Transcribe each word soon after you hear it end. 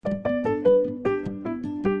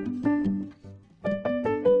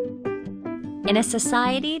In a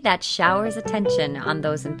society that showers attention on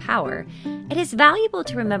those in power, it is valuable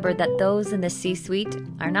to remember that those in the C-suite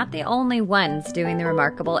are not the only ones doing the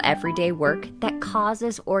remarkable everyday work that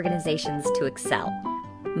causes organizations to excel.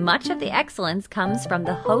 Much of the excellence comes from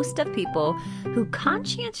the host of people who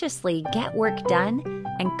conscientiously get work done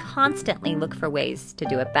and constantly look for ways to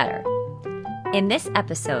do it better. In this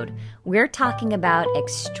episode, we're talking about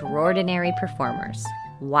extraordinary performers,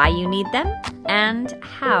 why you need them, and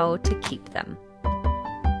how to keep them.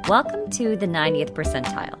 Welcome to the 90th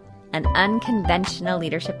Percentile, an unconventional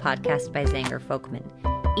leadership podcast by Zenger Folkman.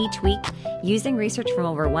 Each week, using research from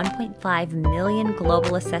over 1.5 million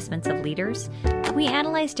global assessments of leaders, we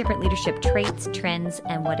analyze different leadership traits, trends,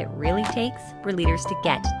 and what it really takes for leaders to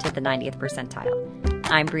get to the 90th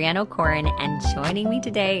percentile. I'm Brianne O'Corin, and joining me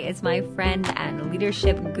today is my friend and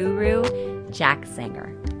leadership guru, Jack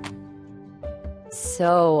Zenger.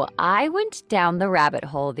 So I went down the rabbit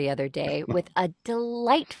hole the other day with a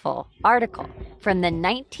delightful article from the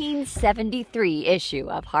 1973 issue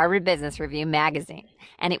of Harvard Business Review magazine.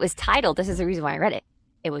 And it was titled, this is the reason why I read it,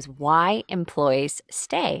 it was Why Employees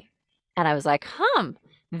Stay. And I was like,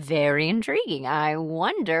 very intriguing. I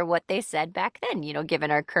wonder what they said back then,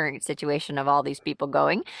 given our current situation of all these people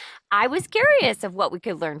going. I was curious of what we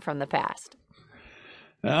could learn from the past.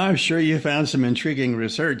 I'm sure you found some intriguing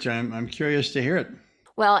research. I'm curious to hear it.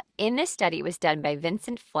 Well, in this study, it was done by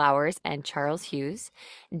Vincent Flowers and Charles Hughes.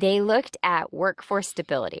 They looked at workforce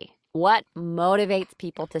stability, what motivates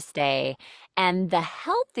people to stay, and the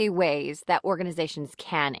healthy ways that organizations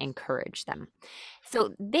can encourage them.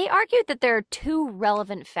 So they argued that there are two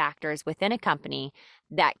relevant factors within a company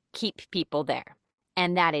that keep people there,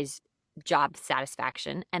 and that is job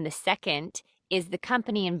satisfaction, and the second is the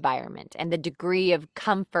company environment and the degree of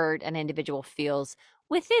comfort an individual feels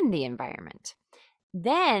within the environment.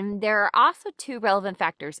 Then there are also two relevant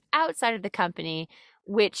factors outside of the company,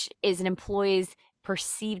 which is an employee's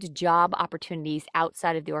perceived job opportunities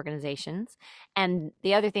outside of the organizations, and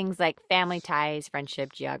the other things like family ties,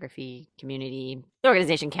 friendship, geography, community. The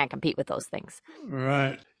organization can't compete with those things.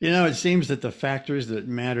 Right. It seems that the factors that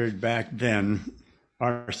mattered back then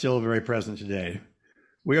are still very present today.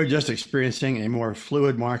 We are just experiencing a more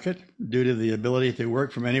fluid market due to the ability to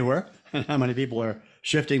work from anywhere and how many people are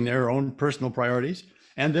shifting their own personal priorities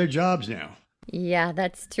and their jobs now. Yeah,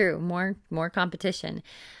 that's true. More competition.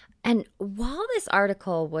 And while this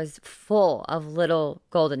article was full of little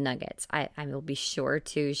golden nuggets, I will be sure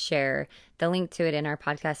to share the link to it in our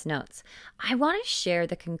podcast notes. I want to share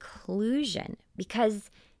the conclusion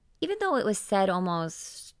because even though it was said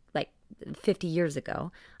almost like 50 years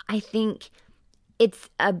ago, I think it's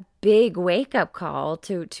a big wake-up call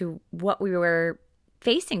to what we were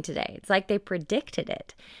facing today. It's like they predicted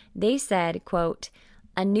it. They said, quote,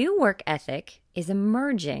 "A new work ethic is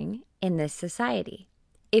emerging in this society.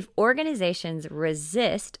 If organizations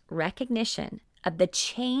resist recognition of the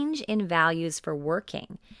change in values for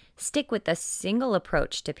working, stick with a single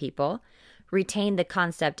approach to people, retain the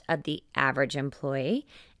concept of the average employee,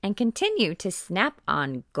 and continue to snap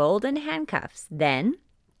on golden handcuffs, then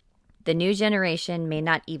the new generation may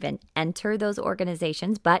not even enter those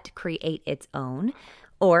organizations, but create its own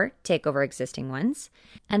or take over existing ones."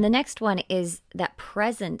 And the next one is that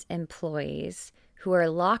present employees who are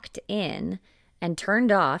locked in and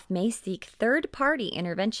turned off may seek third-party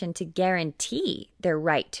intervention to guarantee their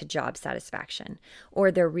right to job satisfaction or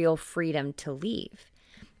their real freedom to leave.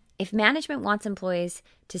 If management wants employees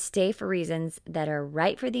to stay for reasons that are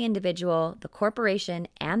right for the individual, the corporation,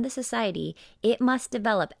 and the society, it must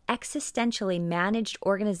develop existentially managed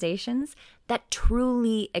organizations that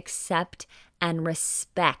truly accept and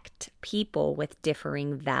respect people with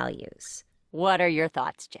differing values. What are your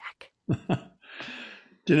thoughts, Jack?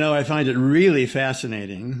 I find it really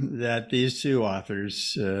fascinating that these two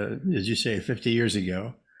authors, as you say, 50 years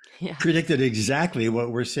ago, predicted exactly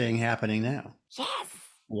what we're seeing happening now. Yes.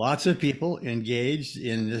 Lots of people engaged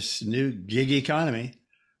in this new gig economy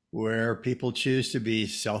where people choose to be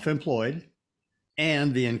self-employed,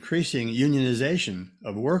 and the increasing unionization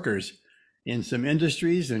of workers in some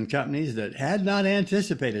industries and companies that had not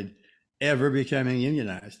anticipated ever becoming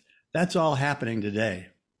unionized. That's all happening today.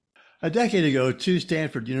 A decade ago, two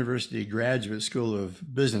Stanford University Graduate School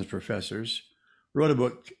of Business professors wrote a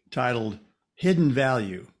book titled Hidden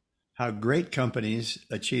Value: How Great Companies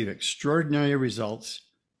Achieve Extraordinary Results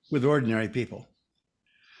with Ordinary People.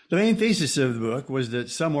 The main thesis of the book was that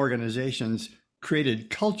some organizations created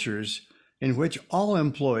cultures in which all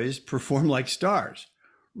employees perform like stars,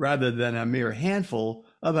 rather than a mere handful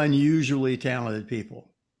of unusually talented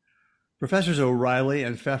people. Professors O'Reilly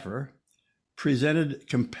and Pfeffer presented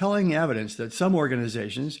compelling evidence that some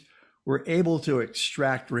organizations were able to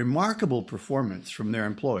extract remarkable performance from their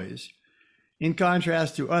employees, in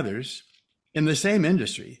contrast to others in the same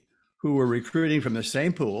industry who were recruiting from the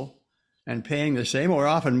same pool and paying the same or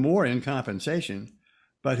often more in compensation,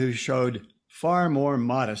 but who showed far more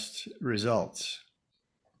modest results.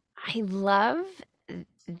 I love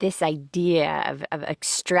this idea of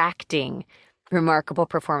extracting remarkable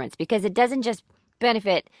performance because it doesn't just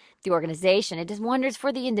benefit the organization, it does wonders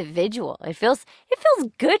for the individual. It feels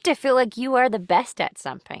good to feel like you are the best at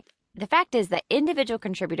something. The fact is that individual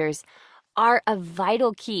contributors are a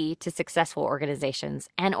vital key to successful organizations,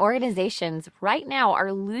 and organizations right now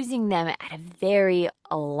are losing them at a very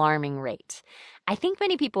alarming rate. I think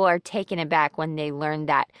many people are taken aback when they learn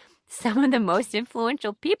that some of the most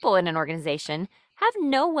influential people in an organization have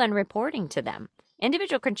no one reporting to them.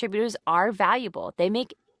 Individual contributors are valuable. They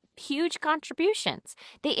make huge contributions.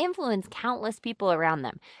 They influence countless people around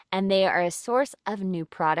them, and they are a source of new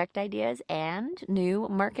product ideas and new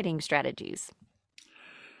marketing strategies.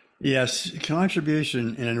 Yes,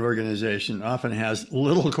 contribution in an organization often has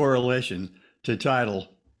little correlation to title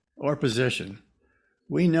or position.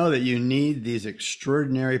 We know that you need these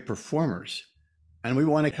extraordinary performers, and we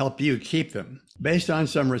want to help you keep them. Based on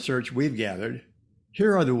some research we've gathered,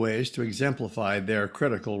 here are the ways to exemplify their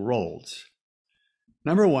critical roles.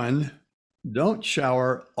 Number one, don't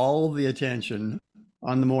shower all the attention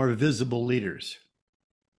on the more visible leaders.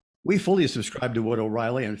 We fully subscribe to what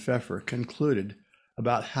O'Reilly and Pfeffer concluded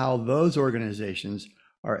about how those organizations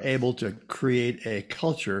are able to create a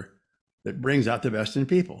culture that brings out the best in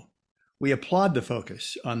people. We applaud the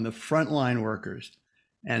focus on the frontline workers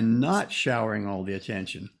and not showering all the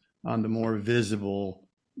attention on the more visible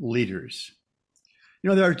leaders.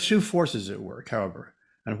 There are two forces at work, however,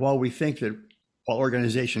 and while we think that while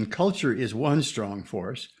organization culture is one strong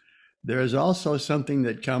force, there is also something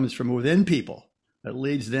that comes from within people that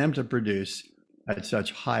leads them to produce at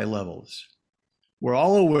such high levels. We're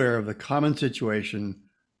all aware of the common situation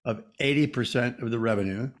of 80% of the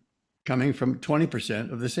revenue coming from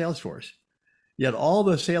 20% of the sales force. Yet all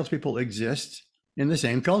the salespeople exist in the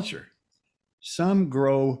same culture. Some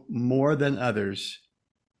grow more than others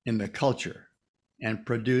in the culture and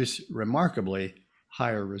produce remarkably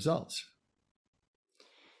higher results.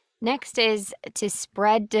 Next is to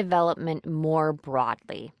spread development more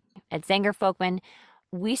broadly. At Zenger Folkman,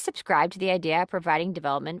 we subscribe to the idea of providing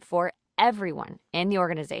development for everyone in the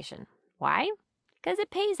organization. Why? Because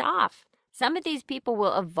it pays off. Some of these people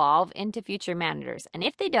will evolve into future managers, and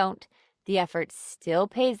if they don't, the effort still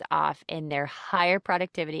pays off in their higher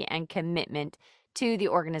productivity and commitment to the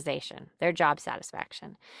organization, their job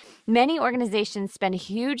satisfaction. Many organizations spend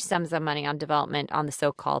huge sums of money on development on the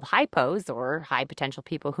so-called hypos, or high potential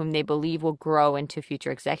people whom they believe will grow into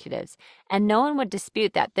future executives. And no one would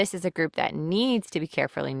dispute that this is a group that needs to be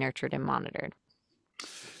carefully nurtured and monitored.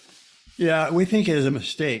 Yeah, we think it is a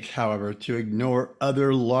mistake, however, to ignore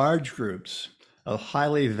other large groups of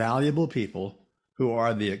highly valuable people who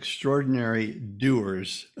are the extraordinary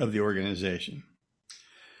doers of the organization.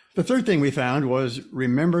 The third thing we found was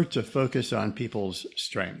remember to focus on people's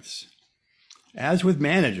strengths. As with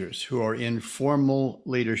managers who are in formal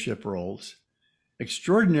leadership roles,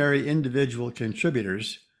 extraordinary individual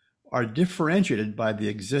contributors are differentiated by the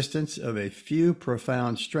existence of a few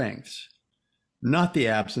profound strengths, not the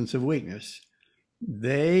absence of weakness.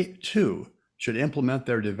 They, too, should implement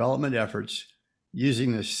their development efforts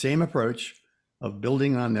using the same approach of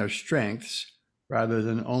building on their strengths rather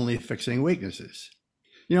than only fixing weaknesses.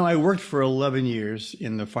 I worked for 11 years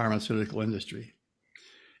in the pharmaceutical industry.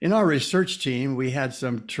 In our research team, we had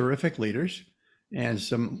some terrific leaders and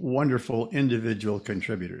some wonderful individual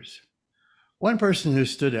contributors. One person who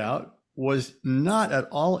stood out was not at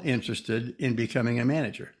all interested in becoming a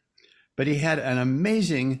manager, but he had an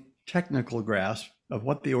amazing technical grasp of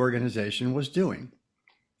what the organization was doing.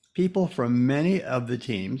 People from many of the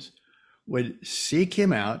teams would seek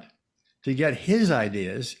him out to get his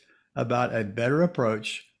ideas about a better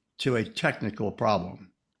approach to a technical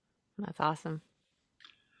problem. That's awesome.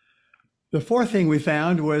 The fourth thing we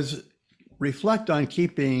found was reflect on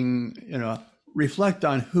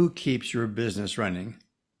who keeps your business running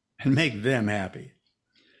and make them happy.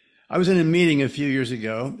 I was in a meeting a few years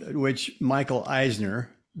ago at which Michael Eisner,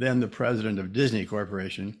 then the president of Disney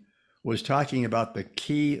Corporation, was talking about the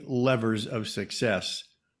key levers of success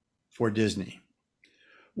for Disney.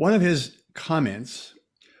 One of his comments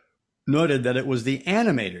noted that it was the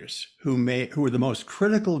animators who were the most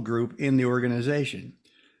critical group in the organization,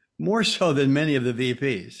 more so than many of the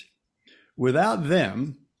VPs. Without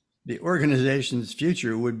them, the organization's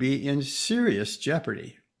future would be in serious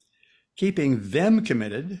jeopardy. Keeping them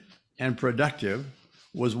committed and productive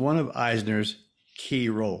was one of Eisner's key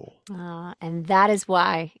role. And that is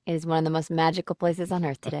why it is one of the most magical places on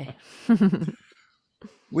earth today.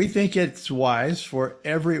 We think it's wise for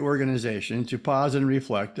every organization to pause and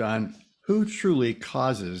reflect on who truly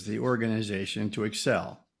causes the organization to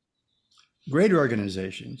excel. Great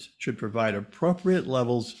organizations should provide appropriate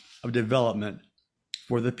levels of development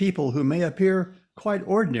for the people who may appear quite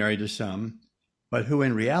ordinary to some, but who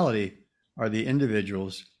in reality are the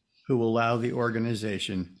individuals who will allow the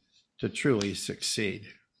organization to truly succeed.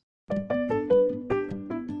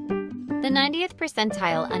 The 90th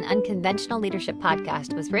Percentile, an unconventional leadership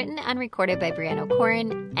podcast, was written and recorded by Brianna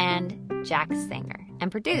Corin and Jack Sanger,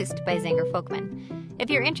 and produced by Zenger Folkman. If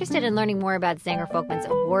you're interested in learning more about Zenger Folkman's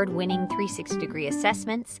award-winning 360-degree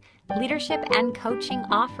assessments, leadership and coaching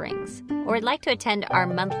offerings, or would like to attend our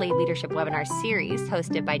monthly leadership webinar series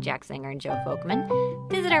hosted by Jack Sanger and Joe Folkman,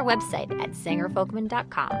 visit our website at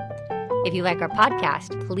zengerfolkman.com. If you like our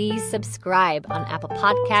podcast, please subscribe on Apple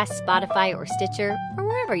Podcasts, Spotify, or Stitcher, or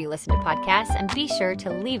wherever you listen to podcasts, and be sure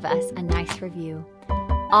to leave us a nice review.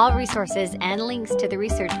 All resources and links to the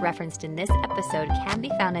research referenced in this episode can be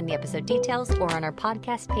found in the episode details or on our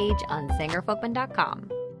podcast page on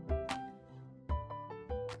zengerfolkman.com.